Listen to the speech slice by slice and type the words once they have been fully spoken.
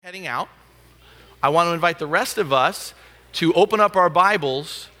heading out, I want to invite the rest of us to open up our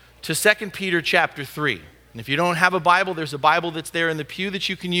Bibles to 2 Peter chapter 3. And if you don't have a Bible, there's a Bible that's there in the pew that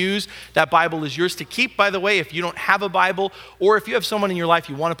you can use. That Bible is yours to keep, by the way. If you don't have a Bible, or if you have someone in your life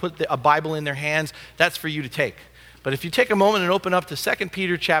you want to put a Bible in their hands, that's for you to take. But if you take a moment and open up to 2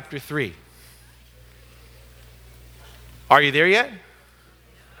 Peter chapter 3. Are you there yet?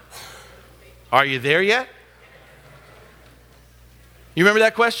 Are you there yet? You remember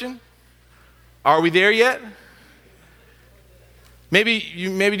that question? Are we there yet? Maybe do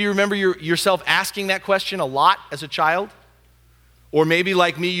you remember yourself asking that question a lot as a child? Or maybe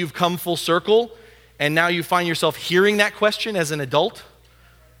like me, you've come full circle and now you find yourself hearing that question as an adult.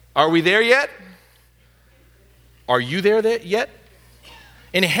 Are we there yet? Are you there yet?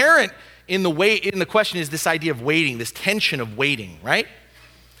 Inherent in the question is this idea of waiting, this tension of waiting, right?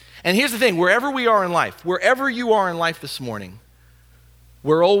 And here's the thing, wherever you are in life this morning,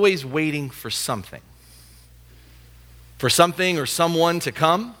 we're always waiting for something. For something or someone to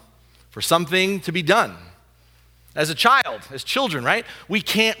come, for something to be done. As a child, as children, right? We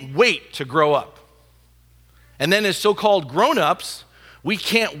can't wait to grow up. And then as so-called grown-ups, we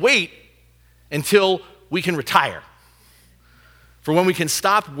can't wait until we can retire. For when we can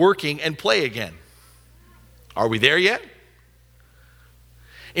stop working and play again. Are we there yet?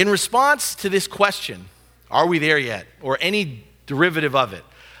 In response to this question, are we there yet? Or any derivative of it.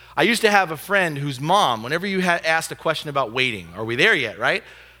 I used to have a friend whose mom, whenever you asked a question about waiting, are we there yet, right?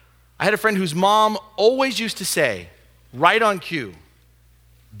 I had a friend whose mom always used to say, right on cue,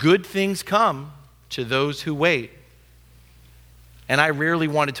 good things come to those who wait. And I rarely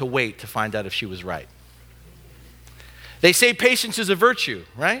wanted to wait to find out if she was right. They say patience is a virtue,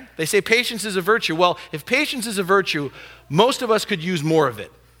 right? They say patience is a virtue. Well, if patience is a virtue, most of us could use more of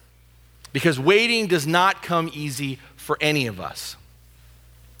it. Because waiting does not come easy for any of us.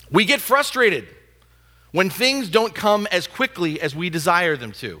 We get frustrated when things don't come as quickly as we desire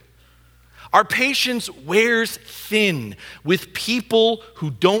them to. Our patience wears thin with people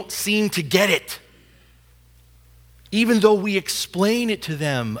who don't seem to get it, even though we explain it to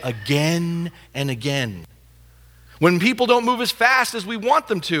them again and again. When people don't move as fast as we want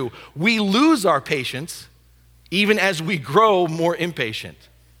them to, we lose our patience even as we grow more impatient.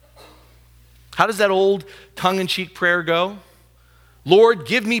 How does that old tongue-in-cheek prayer go? Lord,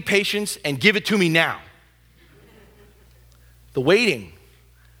 give me patience and give it to me now. The waiting,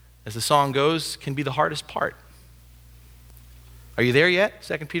 as the song goes, can be the hardest part. Are you there yet?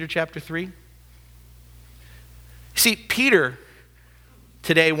 2 Peter chapter 3. See, Peter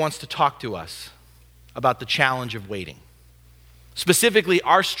today wants to talk to us about the challenge of waiting. Specifically,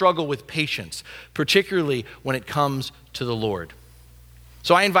 our struggle with patience, particularly when it comes to the Lord.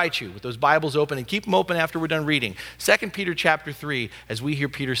 So I invite you, with those Bibles open, and keep them open after we're done reading, 2 Peter chapter 3, as we hear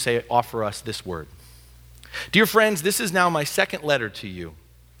Peter offer us this word. Dear friends, this is now my second letter to you.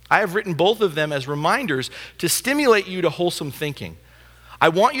 I have written both of them as reminders to stimulate you to wholesome thinking. I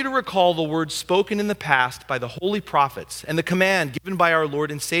want you to recall the words spoken in the past by the holy prophets and the command given by our Lord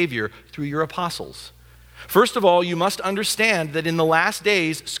and Savior through your apostles. First of all, you must understand that in the last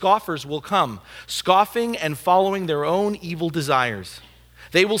days, scoffers will come, scoffing and following their own evil desires.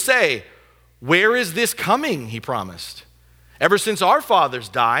 They will say, where is this coming, he promised? Ever since our fathers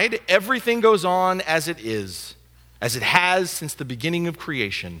died, everything goes on as it is, as it has since the beginning of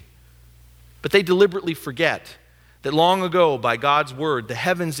creation. But they deliberately forget that long ago, by God's word, the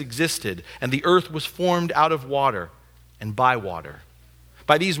heavens existed, and the earth was formed out of water and by water.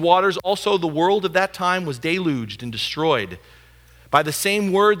 By these waters also the world of that time was deluged and destroyed. By the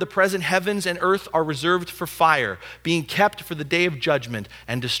same word, the present heavens and earth are reserved for fire, being kept for the day of judgment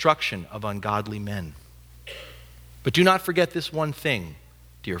and destruction of ungodly men. But do not forget this one thing,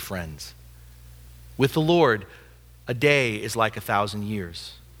 dear friends. With the Lord, a day is like 1,000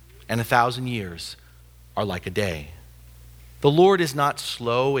 years, and 1,000 years are like a day. The Lord is not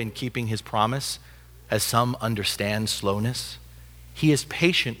slow in keeping his promise, as some understand slowness. He is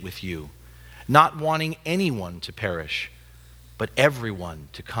patient with you, not wanting anyone to perish, but everyone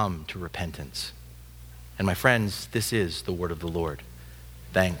to come to repentance. And my friends, this is the word of the Lord.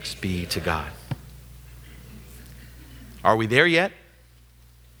 Thanks be to God. Are we there yet?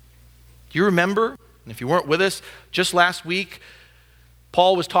 Do you remember, and if you weren't with us, just last week,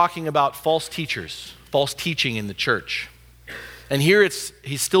 Paul was talking about false teachers, false teaching in the church. And here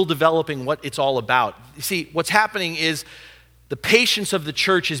he's still developing what it's all about. You see, what's happening is the patience of the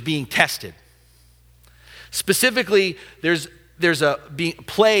church is being tested. Specifically, there's a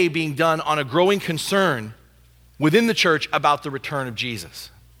play being done on a growing concern within the church about the return of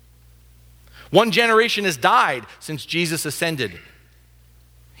Jesus. One generation has died since Jesus ascended.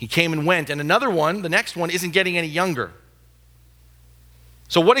 He came and went. And another one, the next one, isn't getting any younger.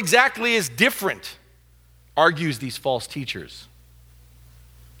 So what exactly is different, argues these false teachers?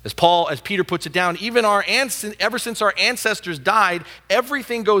 As Peter puts it down, ever since our ancestors died,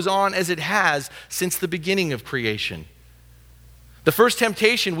 everything goes on as it has since the beginning of creation. The first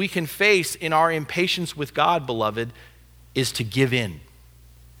temptation we can face in our impatience with God, beloved, is to give in.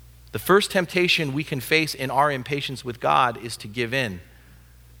 The first temptation we can face in our impatience with God is to give in.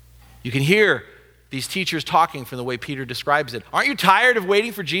 You can hear these teachers talking from the way Peter describes it. Aren't you tired of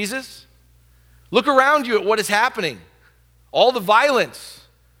waiting for Jesus? Look around you at what is happening. All the violence,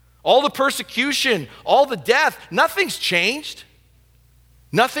 all the persecution, all the death, nothing's changed.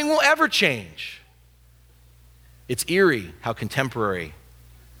 Nothing will ever change. It's eerie how contemporary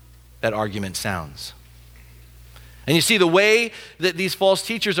that argument sounds. And you see, the way that these false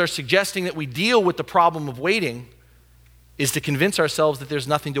teachers are suggesting that we deal with the problem of waiting is to convince ourselves that there's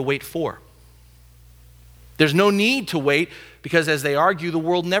nothing to wait for. There's no need to wait because, as they argue, the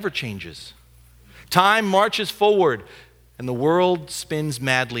world never changes. Time marches forward and the world spins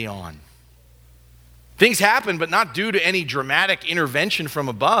madly on. Things happen, but not due to any dramatic intervention from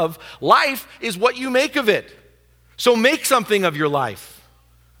above. Life is what you make of it. So make something of your life.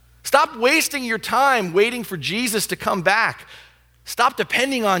 Stop wasting your time waiting for Jesus to come back. Stop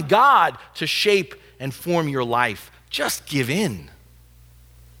depending on God to shape and form your life. Just give in.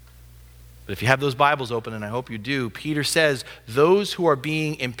 But if you have those Bibles open, and I hope you do, Peter says those who are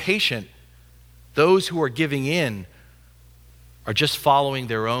being impatient, those who are giving in, are just following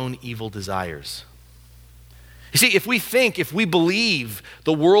their own evil desires. You see, if we believe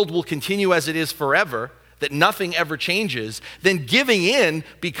the world will continue as it is forever, that nothing ever changes, then giving in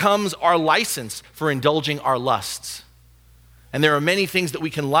becomes our license for indulging our lusts. And there are many things that we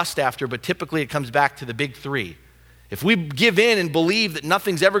can lust after, but typically it comes back to the big three. If we give in and believe that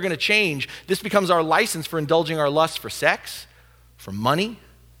nothing's ever going to change, this becomes our license for indulging our lusts for sex, for money,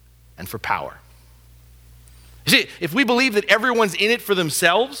 and for power. You see, if we believe that everyone's in it for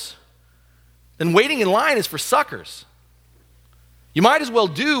themselves, then waiting in line is for suckers. You might as well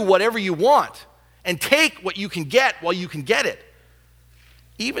do whatever you want and take what you can get while you can get it,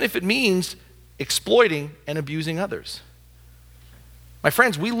 even if it means exploiting and abusing others. My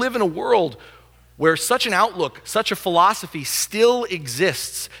friends, we live in a world where such an outlook, such a philosophy still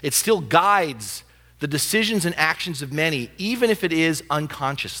exists. It still guides the decisions and actions of many, even if it is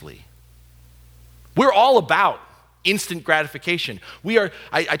unconsciously. We're all about instant gratification.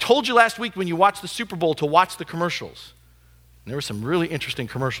 I told you last week when you watched the Super Bowl to watch the commercials. And there were some really interesting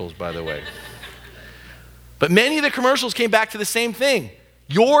commercials, by the way. But many of the commercials came back to the same thing.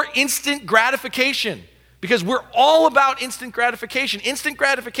 Your instant gratification. Because we're all about instant gratification. Instant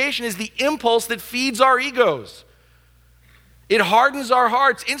gratification is the impulse that feeds our egos. It hardens our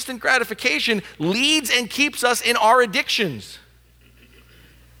hearts. Instant gratification leads and keeps us in our addictions.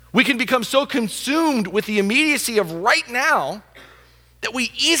 We can become so consumed with the immediacy of right now that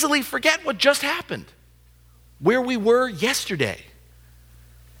we easily forget what just happened, where we were yesterday.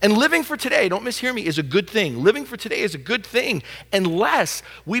 And living for today, don't mishear me, is a good thing. Living for today is a good thing unless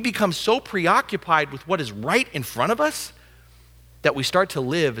we become so preoccupied with what is right in front of us that we start to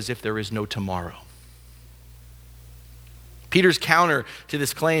live as if there is no tomorrow. Peter's counter to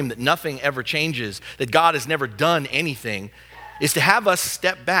this claim that nothing ever changes, that God has never done anything, is to have us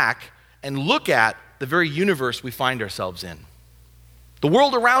step back and look at the very universe we find ourselves in. The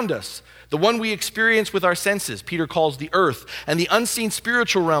world around us, the one we experience with our senses, Peter calls the earth, and the unseen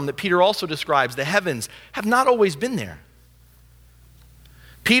spiritual realm that Peter also describes, the heavens, have not always been there.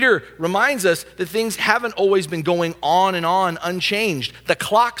 Peter reminds us that things haven't always been going on and on unchanged. The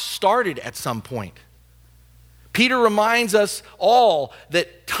clock started at some point. Peter reminds us all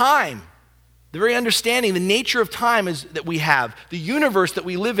that time, the very understanding, the nature of time that we have, the universe that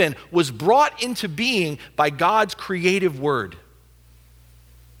we live in, was brought into being by God's creative word.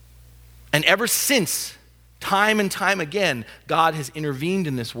 And ever since, time and time again, God has intervened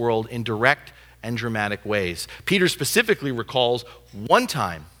in this world in direct and dramatic ways. Peter specifically recalls one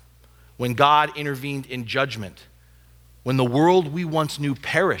time when God intervened in judgment, when the world we once knew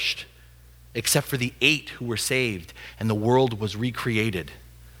perished, except for the 8 who were saved, and the world was recreated.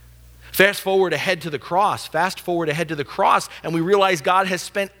 Fast forward ahead to the cross, and we realize God has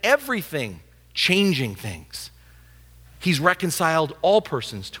spent everything changing things. He's reconciled all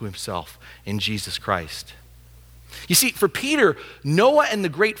persons to himself in Jesus Christ. You see, for Peter, Noah and the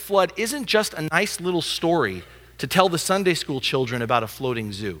great flood isn't just a nice little story to tell the Sunday school children about a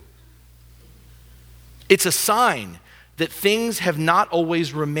floating zoo. It's a sign that things have not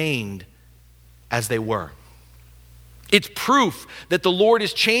always remained as they were. It's proof that the Lord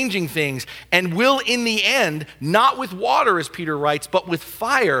is changing things and will in the end, not with water, as Peter writes, but with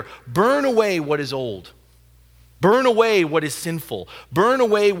fire, burn away what is old. Burn away what is sinful. Burn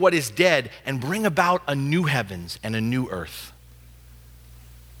away what is dead and bring about a new heavens and a new earth.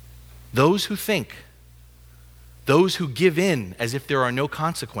 Those who think, those who give in as if there are no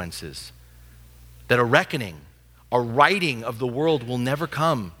consequences, that a reckoning, a righting of the world will never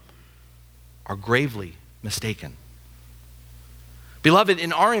come, are gravely mistaken. Beloved,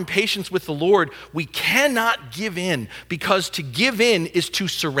 in our impatience with the Lord, we cannot give in, because to give in is to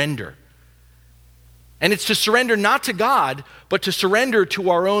surrender. And it's to surrender not to God, but to surrender to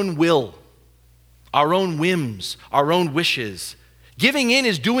our own will, our own whims, our own wishes. Giving in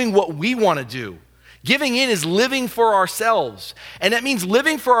is doing what we want to do. Giving in is living for ourselves. And that means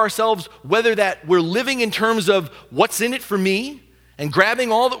living for ourselves, whether that we're living in terms of what's in it for me and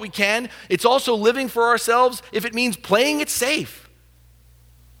grabbing all that we can. It's also living for ourselves if it means playing it safe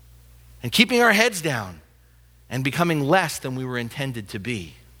and keeping our heads down and becoming less than we were intended to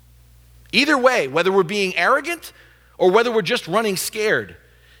be. Either way, whether we're being arrogant or whether we're just running scared,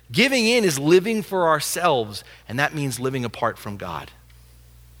 giving in is living for ourselves, and that means living apart from God.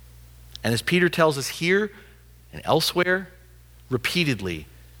 And as Peter tells us here and elsewhere, repeatedly,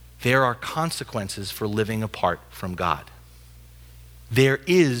 there are consequences for living apart from God. There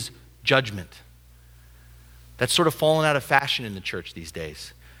is judgment. That's sort of fallen out of fashion in the church these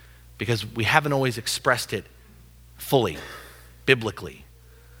days because we haven't always expressed it fully, biblically.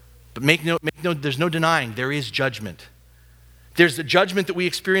 But there's no denying there is judgment. There's the judgment that we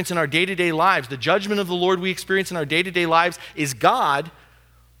experience in our day-to-day lives. The judgment of the Lord we experience in our day-to-day lives is God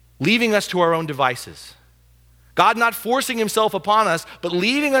leaving us to our own devices. God not forcing himself upon us, but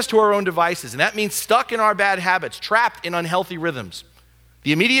leaving us to our own devices. And that means stuck in our bad habits, trapped in unhealthy rhythms.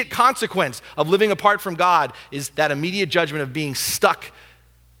 The immediate consequence of living apart from God is that immediate judgment of being stuck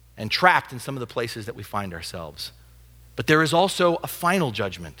and trapped in some of the places that we find ourselves. But there is also a final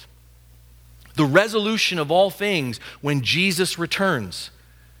judgment. The resolution of all things when Jesus returns.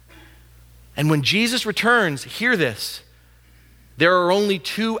 And when Jesus returns, hear this, there are only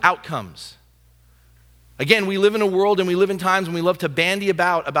two outcomes. Again, we live in a world and we live in times when we love to bandy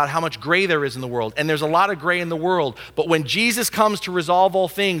about how much gray there is in the world. And there's a lot of gray in the world. But when Jesus comes to resolve all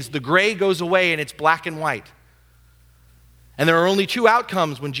things, the gray goes away and it's black and white. And there are only two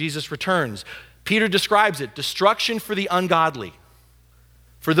outcomes when Jesus returns. Peter describes it: destruction for the ungodly,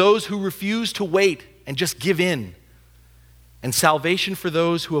 for those who refuse to wait and just give in, and salvation for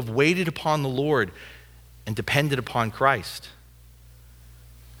those who have waited upon the Lord and depended upon Christ.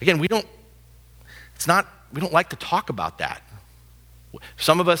 Again, we don't like to talk about that.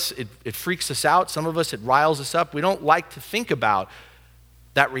 Some of us, it freaks us out. Some of us, it riles us up. We don't like to think about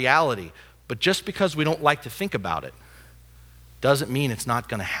that reality. But just because we don't like to think about it doesn't mean it's not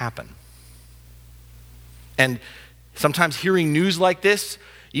going to happen. And sometimes hearing news like this,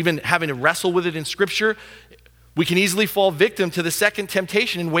 even having to wrestle with it in Scripture, we can easily fall victim to the second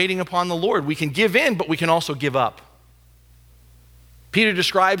temptation in waiting upon the Lord. We can give in, but we can also give up. Peter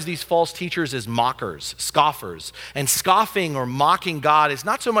describes these false teachers as mockers, scoffers. And scoffing or mocking God is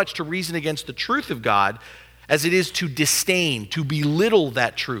not so much to reason against the truth of God as it is to disdain, to belittle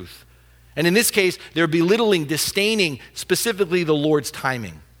that truth. And in this case, they're belittling, disdaining specifically the Lord's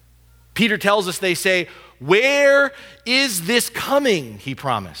timing. Peter tells us, they say, "Where is this coming he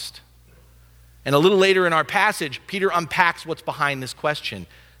promised?" And a little later in our passage, Peter unpacks what's behind this question.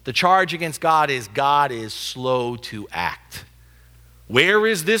 The charge against God is slow to act. Where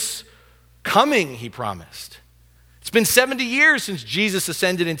is this coming he promised? It's been 70 years since Jesus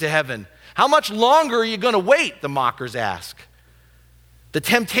ascended into heaven. How much longer are you going to wait, the mockers ask. The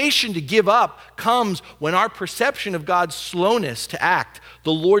temptation to give up comes when our perception of God's slowness to act,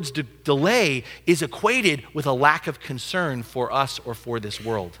 the Lord's delay, is equated with a lack of concern for us or for this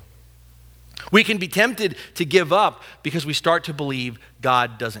world. We can be tempted to give up because we start to believe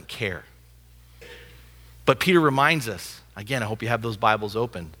God doesn't care. But Peter reminds us, again, I hope you have those Bibles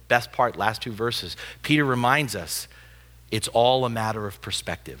open. Best part, last two verses. Peter reminds us it's all a matter of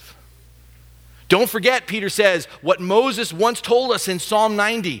perspective. Don't forget, Peter says, what Moses once told us in Psalm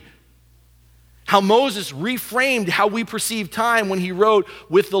 90. How Moses reframed how we perceive time when he wrote,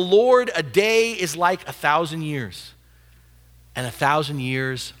 "With the Lord, a day is like 1,000 years, and 1,000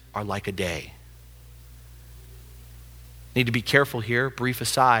 years are like a day." Need to be careful here, brief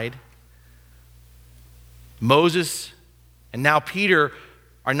aside. Moses and now Peter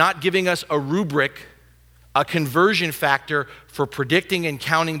are not giving us a rubric, a conversion factor for predicting and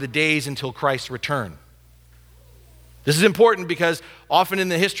counting the days until Christ's return. This is important because often in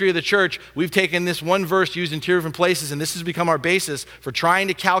the history of the church, we've taken this one verse used in two different places, and this has become our basis for trying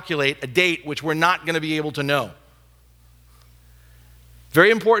to calculate a date which we're not going to be able to know. Very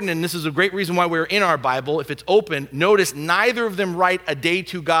important, and this is a great reason why we're in our Bible. If it's open, notice neither of them write a day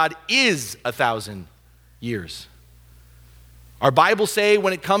to God is 1,000 years. Our Bibles say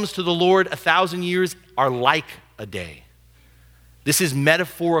when it comes to the Lord, 1,000 years are like a day. This is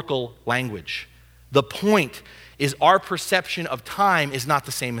metaphorical language. The point is our perception of time is not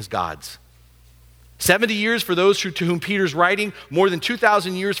the same as God's. 70 years for those to whom Peter's writing, more than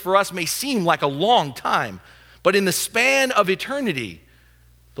 2,000 years for us may seem like a long time, but in the span of eternity,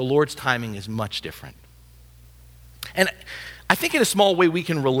 the Lord's timing is much different. And I think in a small way we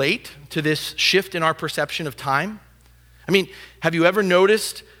can relate to this shift in our perception of time. I mean, have you ever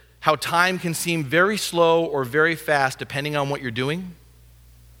noticed how time can seem very slow or very fast depending on what you're doing?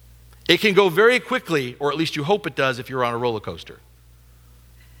 It can go very quickly, or at least you hope it does if you're on a roller coaster.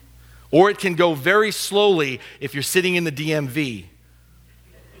 Or it can go very slowly if you're sitting in the DMV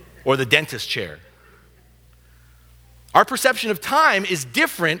or the dentist chair. Our perception of time is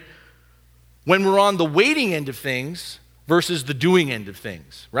different when we're on the waiting end of things versus the doing end of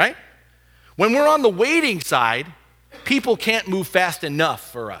things, right? When we're on the waiting side, people can't move fast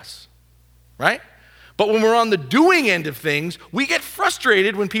enough for us, right? But when we're on the doing end of things, we get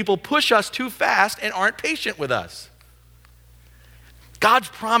frustrated when people push us too fast and aren't patient with us. God's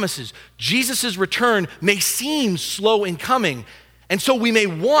promises, Jesus' return may seem slow in coming, and so we may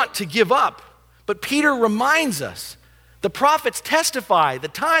want to give up. But Peter reminds us, the prophets testify, the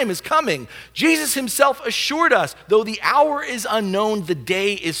time is coming. Jesus himself assured us, though the hour is unknown, the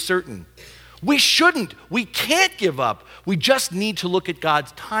day is certain. We shouldn't, we can't give up. We just need to look at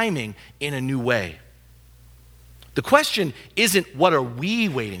God's timing in a new way. The question isn't what are we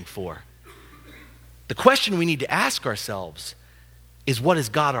waiting for? The question we need to ask ourselves is what is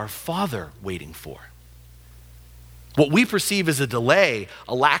God our Father waiting for? What we perceive as a delay,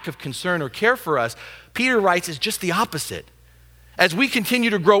 a lack of concern or care for us, Peter writes is just the opposite. As we continue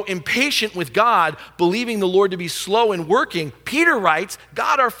to grow impatient with God, believing the Lord to be slow in working, Peter writes,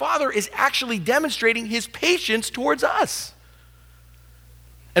 God our Father is actually demonstrating his patience towards us.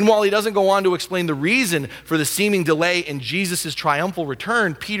 And while he doesn't go on to explain the reason for the seeming delay in Jesus' triumphal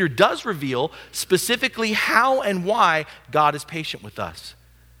return, Peter does reveal specifically how and why God is patient with us.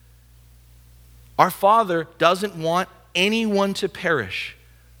 Our Father doesn't want anyone to perish,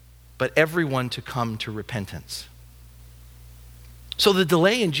 but everyone to come to repentance. So the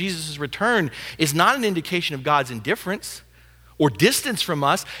delay in Jesus' return is not an indication of God's indifference or distance from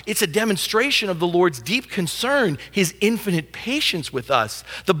us. It's a demonstration of the Lord's deep concern, his infinite patience with us.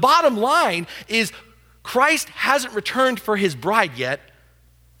 The bottom line is Christ hasn't returned for his bride yet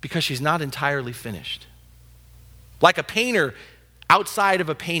because she's not entirely finished. Like a painter outside of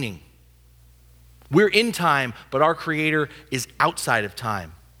a painting. We're in time, but our Creator is outside of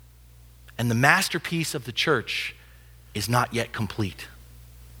time. And the masterpiece of the church is not yet complete.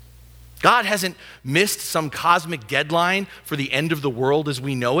 God hasn't missed some cosmic deadline for the end of the world as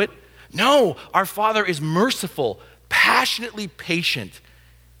we know it. No, our Father is merciful, passionately patient,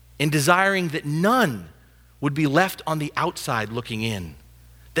 in desiring that none would be left on the outside looking in,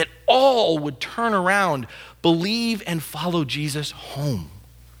 that all would turn around, believe, and follow Jesus home.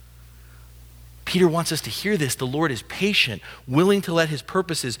 Peter wants us to hear this. The Lord is patient, willing to let his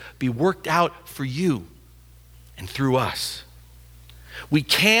purposes be worked out for you and through us. We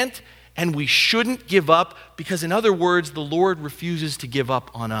can't and we shouldn't give up because, in other words, the Lord refuses to give up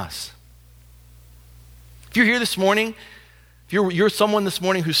on us. If you're here this morning, if you're someone this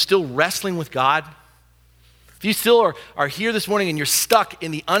morning who's still wrestling with God, if you still are here this morning and you're stuck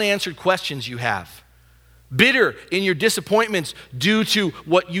in the unanswered questions you have, bitter in your disappointments due to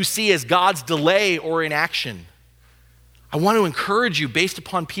what you see as God's delay or inaction, I want to encourage you, based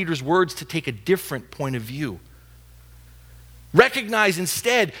upon Peter's words, to take a different point of view. Recognize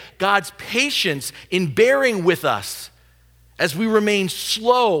instead God's patience in bearing with us as we remain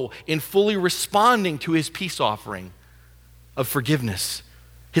slow in fully responding to his peace offering of forgiveness,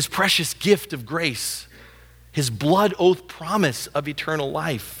 his precious gift of grace, his blood oath promise of eternal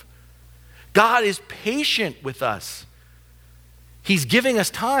life. God is patient with us. He's giving us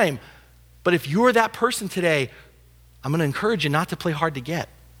time. But if you're that person today, I'm going to encourage you not to play hard to get.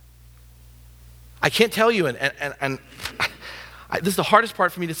 I can't tell you, this is the hardest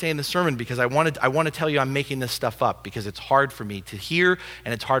part for me to say in this sermon because I want to tell you I'm making this stuff up because it's hard for me to hear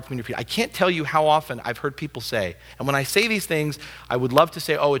and it's hard for me to repeat. I can't tell you how often I've heard people say, and when I say these things, I would love to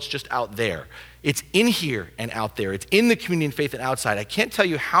say, oh, it's just out there. It's in here and out there. It's in the community of faith and outside. I can't tell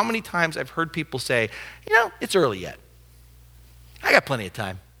you how many times I've heard people say, it's early yet. I got plenty of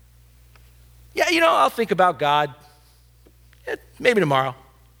time. Yeah, I'll think about God. Yeah, maybe tomorrow.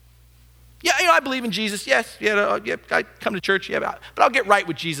 Yeah, I believe in Jesus. Yes, I come to church. Yeah, but I'll get right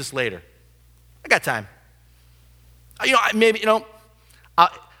with Jesus later. I got time.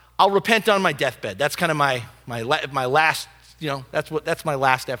 I'll repent on my deathbed. That's kind of my last. That's my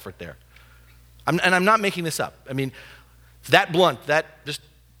last effort there. I'm not making this up. I mean, that blunt,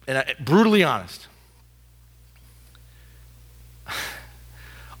 brutally honest.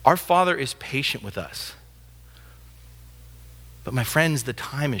 Our Father is patient with us. But my friends, the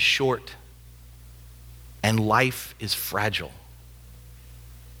time is short and life is fragile.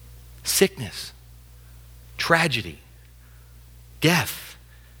 Sickness, tragedy, death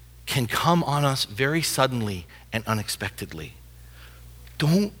can come on us very suddenly and unexpectedly.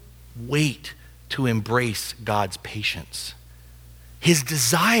 Don't wait to embrace God's patience. His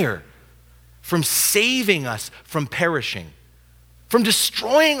desire from saving us from perishing, from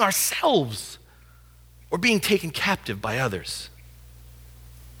destroying ourselves, or being taken captive by others.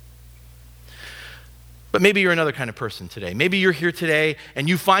 But maybe you're another kind of person today. Maybe you're here today and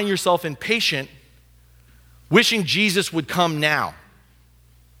you find yourself impatient, wishing Jesus would come now.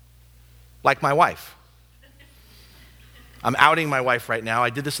 Like my wife. I'm outing my wife right now. I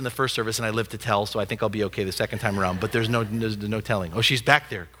did this in the first service and I live to tell, so I think I'll be okay the second time around, but there's no telling. Oh, she's back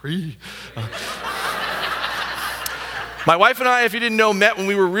there. My wife and I, if you didn't know, met when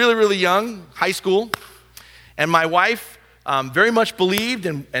we were really, really young, high school. And my wife very much believed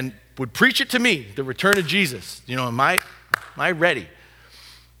and would preach it to me, the return of Jesus. Am I ready?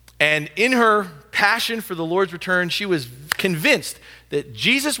 And in her passion for the Lord's return, she was convinced that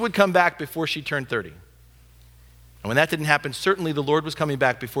Jesus would come back before she turned 30. And when that didn't happen, certainly the Lord was coming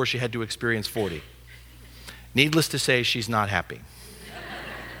back before she had to experience 40. Needless to say, she's not happy.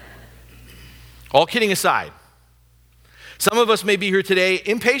 All kidding aside, some of us may be here today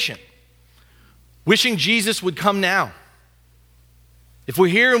impatient, wishing Jesus would come now. If we're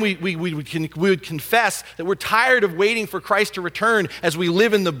here and we would confess that we're tired of waiting for Christ to return as we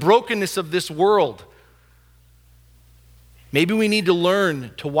live in the brokenness of this world, maybe we need to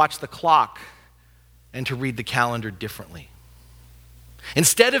learn to watch the clock and to read the calendar differently.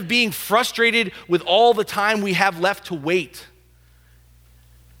 Instead of being frustrated with all the time we have left to wait,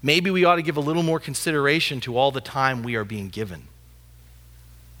 maybe we ought to give a little more consideration to all the time we are being given.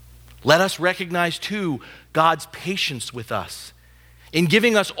 Let us recognize, too, God's patience with us in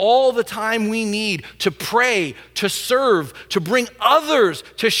giving us all the time we need to pray, to serve, to bring others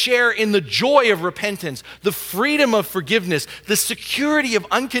to share in the joy of repentance, the freedom of forgiveness, the security of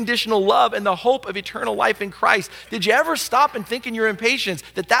unconditional love, and the hope of eternal life in Christ. Did you ever stop and think in your impatience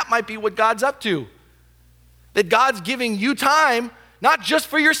that might be what God's up to? That God's giving you time, not just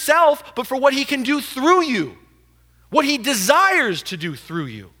for yourself, but for what he can do through you, what he desires to do through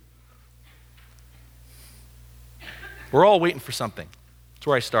you. We're all waiting for something. That's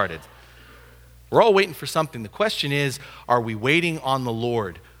where I started. We're all waiting for something. The question is, are we waiting on the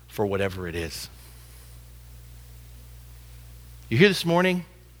Lord for whatever it is? You here this morning?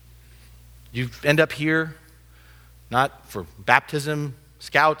 You end up here, not for baptism,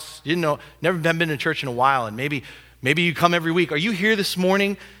 scouts. You didn't know, never been to church in a while, and maybe you come every week. Are you here this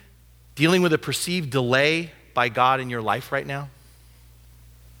morning dealing with a perceived delay by God in your life right now?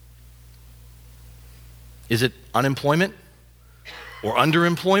 Is it unemployment or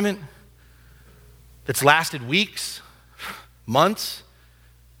underemployment that's lasted weeks, months,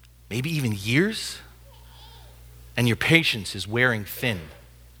 maybe even years? And your patience is wearing thin.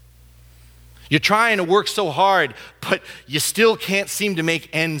 You're trying to work so hard, but you still can't seem to make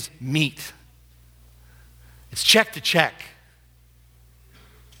ends meet. It's check to check.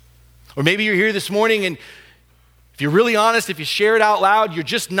 Or maybe you're here this morning and if you're really honest, if you share it out loud, you're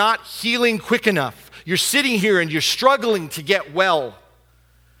just not healing quick enough. You're sitting here and you're struggling to get well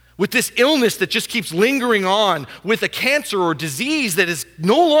with this illness that just keeps lingering on, with a cancer or disease that is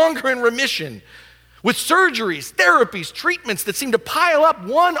no longer in remission, with surgeries, therapies, treatments that seem to pile up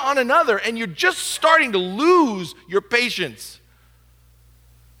one on another, and you're just starting to lose your patience.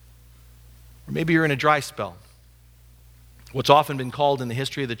 Or maybe you're in a dry spell. What's often been called in the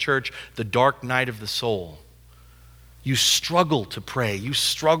history of the church the dark night of the soul. You struggle to pray, you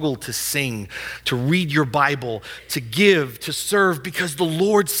struggle to sing, to read your Bible, to give, to serve, because the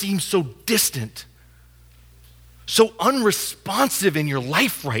Lord seems so distant, so unresponsive in your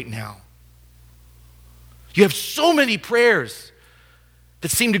life right now. You have so many prayers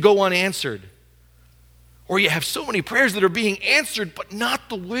that seem to go unanswered, or you have so many prayers that are being answered, but not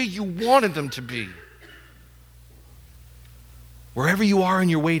the way you wanted them to be. Wherever you are in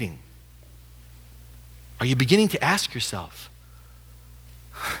your waiting, are you beginning to ask yourself,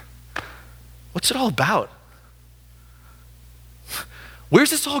 What's it all about? Where's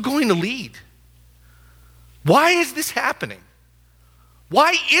this all going to lead? Why is this happening?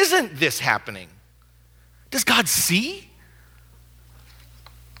 Why isn't this happening? Does God see?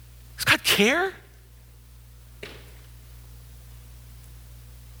 Does God care?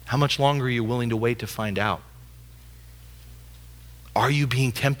 How much longer are you willing to wait to find out? Are you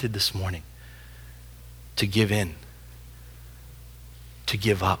being tempted this morning to give in, to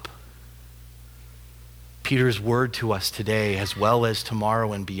give up? Peter's word to us today, as well as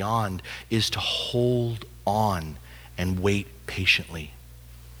tomorrow and beyond, is to hold on and wait patiently.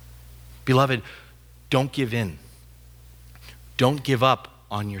 Beloved, don't give in. Don't give up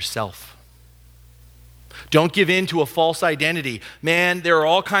on yourself. Don't give in to a false identity. Man, there are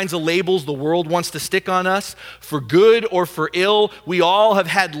all kinds of labels the world wants to stick on us. For good or for ill, we all have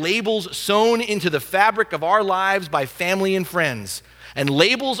had labels sewn into the fabric of our lives by family and friends. And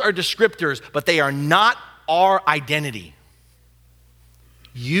labels are descriptors, but they are not our identity.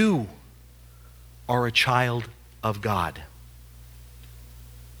 You are a child of God.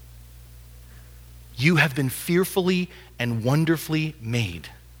 You have been fearfully and wonderfully made.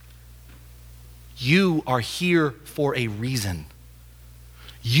 You are here for a reason.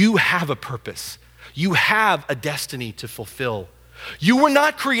 You have a purpose. You have a destiny to fulfill. You were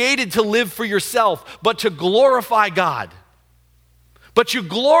not created to live for yourself, but to glorify God. But you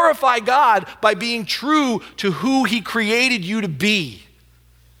glorify God by being true to who He created you to be.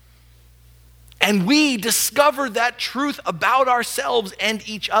 And we discover that truth about ourselves and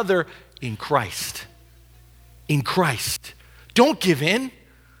each other in Christ. In Christ. Don't give in.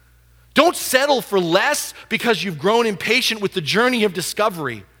 Don't settle for less because you've grown impatient with the journey of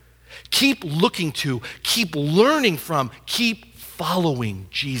discovery. Keep looking to, keep learning from, keep following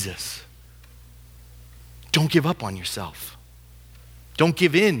Jesus. Don't give up on yourself. Don't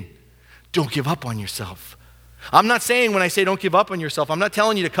give in. Don't give up on yourself. I'm not saying when I say don't give up on yourself, I'm not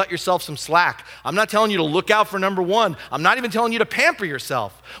telling you to cut yourself some slack. I'm not telling you to look out for number one. I'm not even telling you to pamper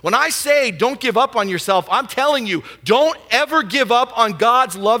yourself. When I say don't give up on yourself, I'm telling you, don't ever give up on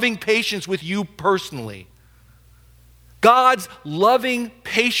God's loving patience with you personally. God's loving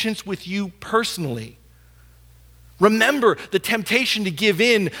patience with you personally. Remember, the temptation to give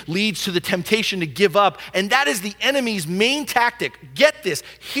in leads to the temptation to give up, and that is the enemy's main tactic. Get this,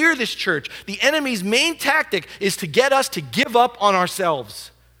 hear this, church. The enemy's main tactic is to get us to give up on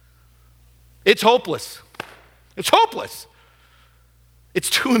ourselves. It's hopeless. It's hopeless. It's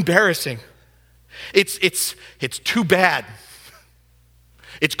too embarrassing. It's too bad.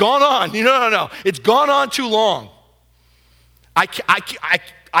 It's gone on. No. It's gone on too long. I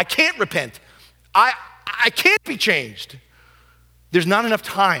can't repent. I can't be changed. There's not enough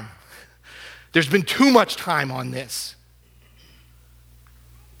time. There's been too much time on this.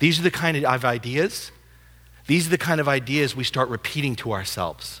 These are the kind of ideas. These are the kind of ideas we start repeating to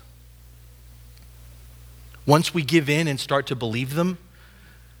ourselves. Once we give in and start to believe them,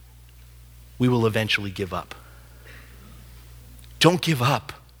 we will eventually give up. Don't give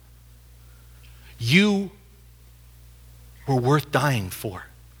up. You were worth dying for.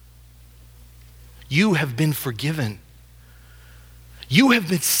 You have been forgiven. You have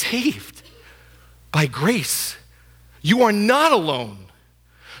been saved by grace. You are not alone.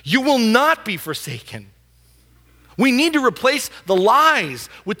 You will not be forsaken. We need to replace the lies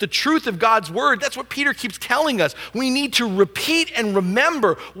with the truth of God's word. That's what Peter keeps telling us. We need to repeat and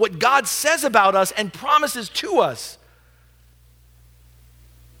remember what God says about us and promises to us.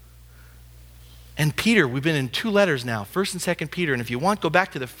 And Peter, we've been in 2 letters now, 1st and 2nd Peter. And if you want, go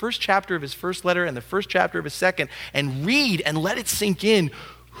back to the first chapter of his first letter and the first chapter of his second and read and let it sink in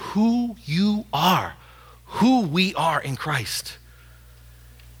who you are, who we are in Christ.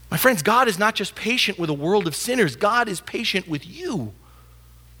 My friends, God is not just patient with a world of sinners. God is patient with you.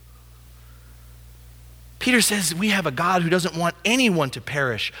 Peter says we have a God who doesn't want anyone to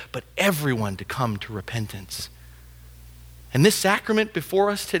perish, but everyone to come to repentance. And this sacrament before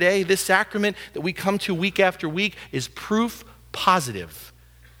us today, this sacrament that we come to week after week, is proof positive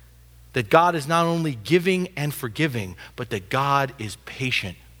that God is not only giving and forgiving, but that God is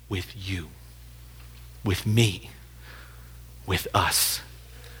patient with you, with me, with us.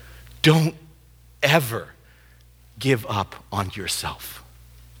 Don't ever give up on yourself.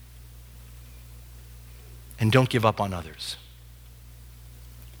 And don't give up on others.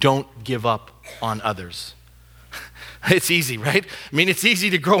 Don't give up on others. It's easy, right? I mean, it's easy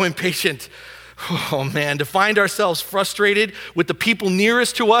to grow impatient. Oh man, to find ourselves frustrated with the people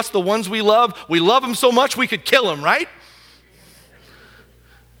nearest to us, the ones we love. We love them so much we could kill them, right?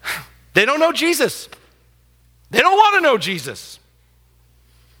 They don't know Jesus. They don't want to know Jesus.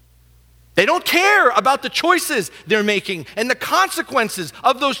 They don't care about the choices they're making and the consequences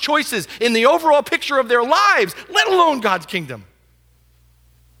of those choices in the overall picture of their lives, let alone God's kingdom.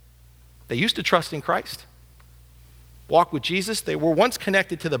 They used to trust in Christ, walk with Jesus. They were once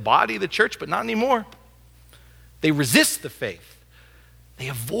connected to the body of the church, but not anymore. They resist the faith. They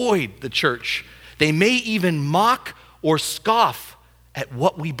avoid the church. They may even mock or scoff at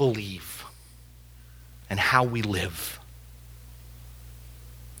what we believe and how we live.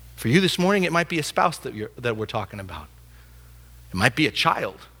 For you this morning, it might be a spouse that we're talking about. It might be a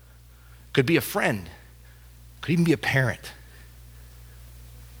child. It could be a friend. It could even be a parent.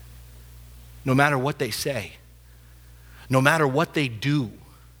 No matter what they say, no matter what they do,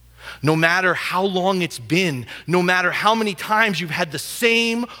 no matter how long it's been, no matter how many times you've had the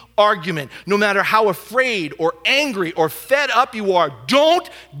same argument, no matter how afraid or angry or fed up you are, don't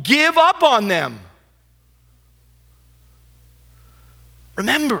give up on them.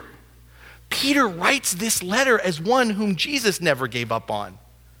 Remember, Peter writes this letter as one whom Jesus never gave up on,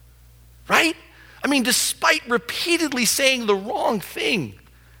 right? I mean, despite repeatedly saying the wrong thing,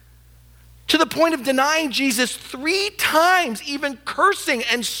 to the point of denying Jesus 3 times, even cursing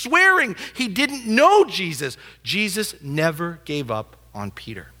and swearing he didn't know Jesus, Jesus never gave up on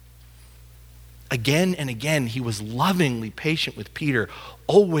Peter. Again and again, he was lovingly patient with Peter,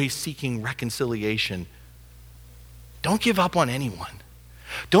 always seeking reconciliation. Don't give up on anyone.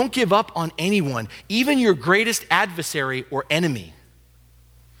 Don't give up on anyone, even your greatest adversary or enemy.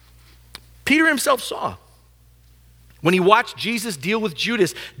 Peter himself saw, when he watched Jesus deal with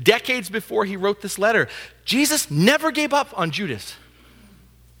Judas decades before he wrote this letter, Jesus never gave up on Judas,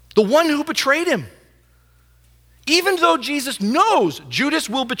 the one who betrayed him. Even though Jesus knows Judas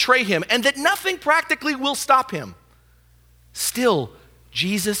will betray him and that nothing practically will stop him, still,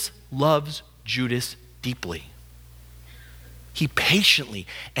 Jesus loves Judas deeply. He patiently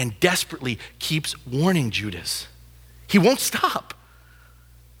and desperately keeps warning Judas. He won't stop.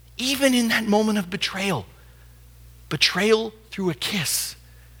 Even in that moment of betrayal through a kiss,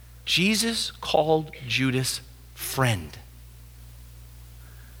 Jesus called Judas friend.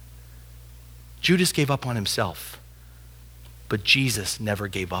 Judas gave up on himself, but Jesus never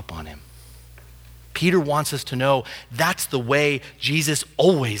gave up on him. Peter wants us to know that's the way Jesus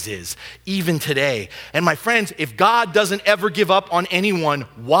always is, even today. And my friends, if God doesn't ever give up on anyone,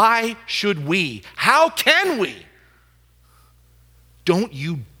 why should we? How can we? Don't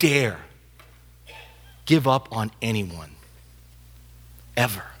you dare give up on anyone,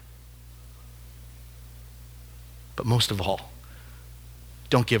 ever. But most of all,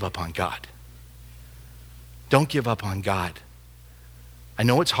 don't give up on God. Don't give up on God. I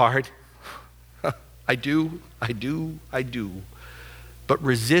know it's hard. I do. But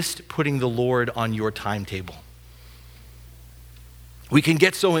resist putting the Lord on your timetable. We can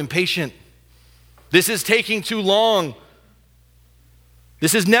get so impatient. This is taking too long.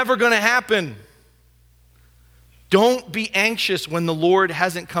 This is never going to happen. Don't be anxious when the Lord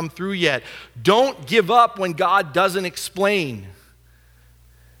hasn't come through yet. Don't give up when God doesn't explain.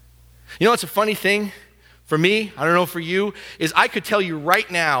 You know, it's a funny thing. For me, I don't know for you, is I could tell you right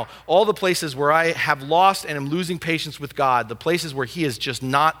now all the places where I have lost and am losing patience with God, the places where he is just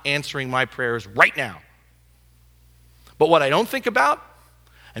not answering my prayers right now. But what I don't think about,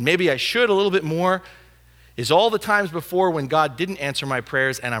 and maybe I should a little bit more, is all the times before when God didn't answer my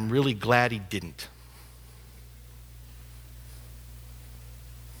prayers and I'm really glad he didn't.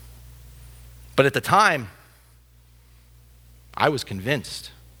 But at the time, I was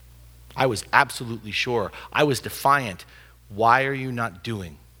convinced. I was absolutely sure. I was defiant. Why are you not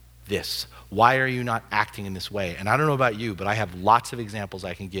doing this? Why are you not acting in this way? And I don't know about you, but I have lots of examples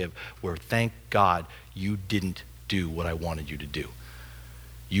I can give where, thank God, you didn't do what I wanted you to do.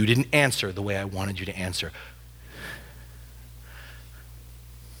 You didn't answer the way I wanted you to answer.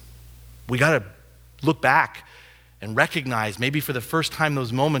 We got to look back and recognize, maybe for the first time,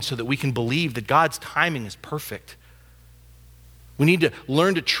 those moments so that we can believe that God's timing is perfect. We need to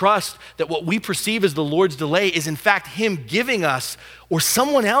learn to trust that what we perceive as the Lord's delay is in fact him giving us or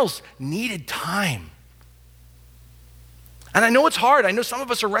someone else needed time. And I know it's hard. I know some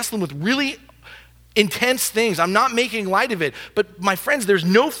of us are wrestling with really intense things. I'm not making light of it. But my friends, there's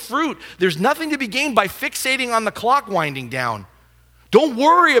no fruit. There's nothing to be gained by fixating on the clock winding down. Don't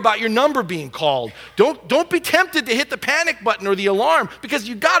worry about your number being called. Don't be tempted to hit the panic button or the alarm, because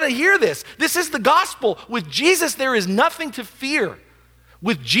you got to hear this. This is the gospel. With Jesus, there is nothing to fear.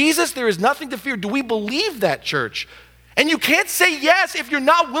 With Jesus, there is nothing to fear. Do we believe that, church? And you can't say yes if you're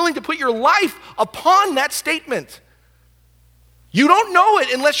not willing to put your life upon that statement. You don't know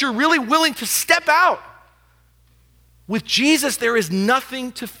it unless you're really willing to step out. With Jesus, there is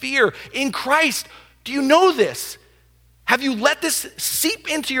nothing to fear. In Christ, do you know this? Have you let this seep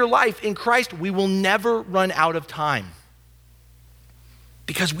into your life? In Christ, we will never run out of time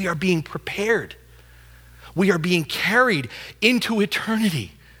because we are being prepared. We are being carried into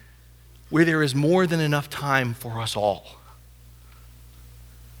eternity where there is more than enough time for us all.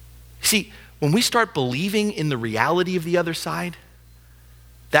 See, when we start believing in the reality of the other side,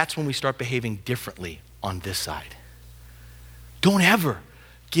 that's when we start behaving differently on this side. Don't ever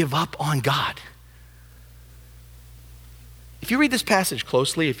give up on God. If you read this passage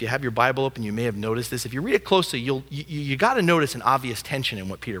closely, if you have your Bible open, you may have noticed this. If you read it closely, you got to notice an obvious tension in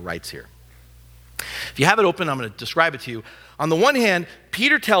what Peter writes here. If you have it open, I'm going to describe it to you. On the one hand,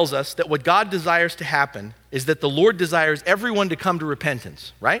 Peter tells us that what God desires to happen is that the Lord desires everyone to come to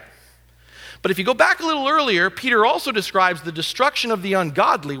repentance, right? But if you go back a little earlier, Peter also describes the destruction of the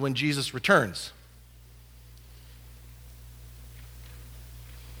ungodly when Jesus returns.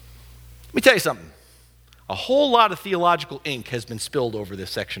 Let me tell you something. A whole lot of theological ink has been spilled over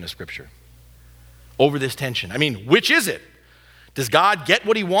this section of Scripture, over this tension. I mean, which is it? Does God get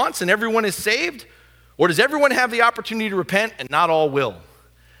what he wants and everyone is saved? Or does everyone have the opportunity to repent and not all will?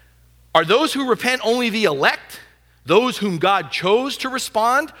 Are those who repent only the elect, those whom God chose to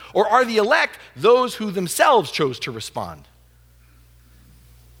respond? Or are the elect those who themselves chose to respond?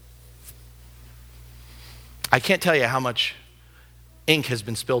 I can't tell you how much ink has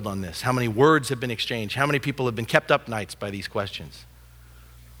been spilled on this, how many words have been exchanged, how many people have been kept up nights by these questions.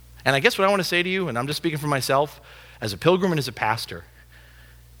 And I guess what I want to say to you, and I'm just speaking for myself, as a pilgrim and as a pastor,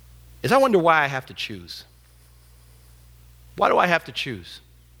 is I wonder why I have to choose. Why do I have to choose?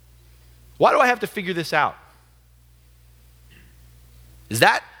 Why do I have to figure this out? Is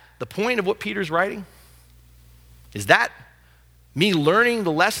that the point of what Peter's writing? Is that me learning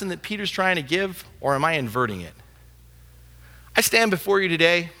the lesson that Peter's trying to give, or am I inverting it? I stand before you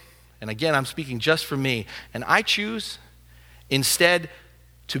today, and again, I'm speaking just for me, and I choose instead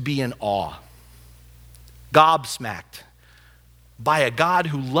to be in awe, gobsmacked by a God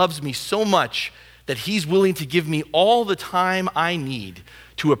who loves me so much that he's willing to give me all the time I need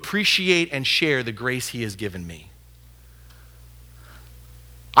to appreciate and share the grace he has given me.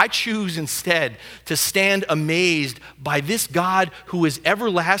 I choose instead to stand amazed by this God who is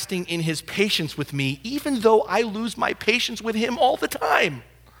everlasting in his patience with me, even though I lose my patience with him all the time.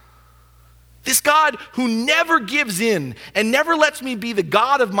 This God who never gives in and never lets me be the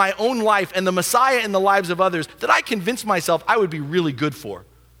God of my own life and the Messiah in the lives of others that I convince myself I would be really good for.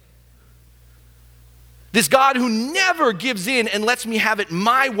 This God who never gives in and lets me have it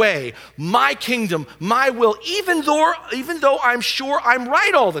my way, my kingdom, my will, even though I'm sure I'm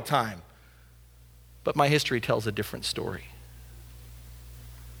right all the time. But my history tells a different story.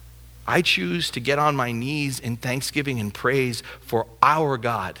 I choose to get on my knees in thanksgiving and praise for our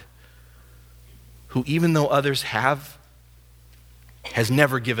God, who even though others have, has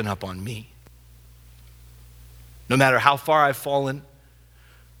never given up on me. No matter how far I've fallen,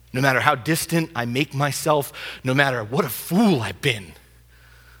 no matter how distant I make myself, no matter what a fool I've been,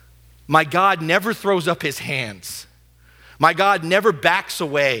 my God never throws up his hands. My God never backs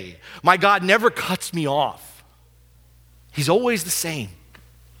away. My God never cuts me off. He's always the same.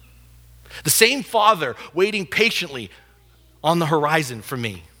 The same Father waiting patiently on the horizon for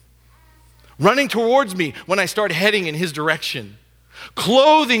me, running towards me when I start heading in his direction,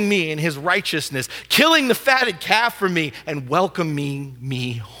 clothing me in his righteousness, killing the fatted calf for me, and welcoming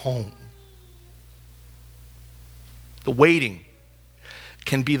me home. The waiting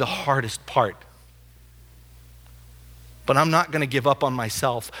can be the hardest part. But I'm not going to give up on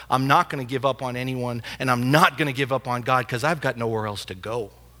myself. I'm not going to give up on anyone, and I'm not going to give up on God because I've got nowhere else to go.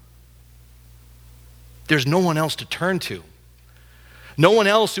 There's no one else to turn to. No one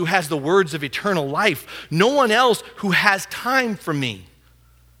else who has the words of eternal life. No one else who has time for me.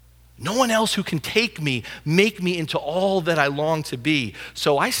 No one else who can take me, make me into all that I long to be.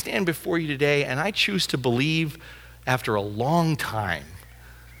 So I stand before you today and I choose to believe after a long time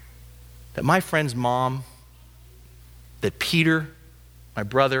that my friend's mom, that Peter, my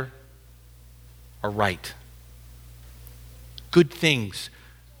brother, are right. Good things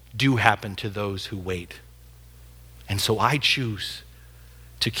do happen to those who wait. And so I choose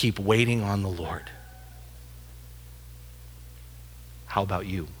to keep waiting on the Lord. How about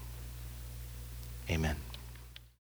you? Amen.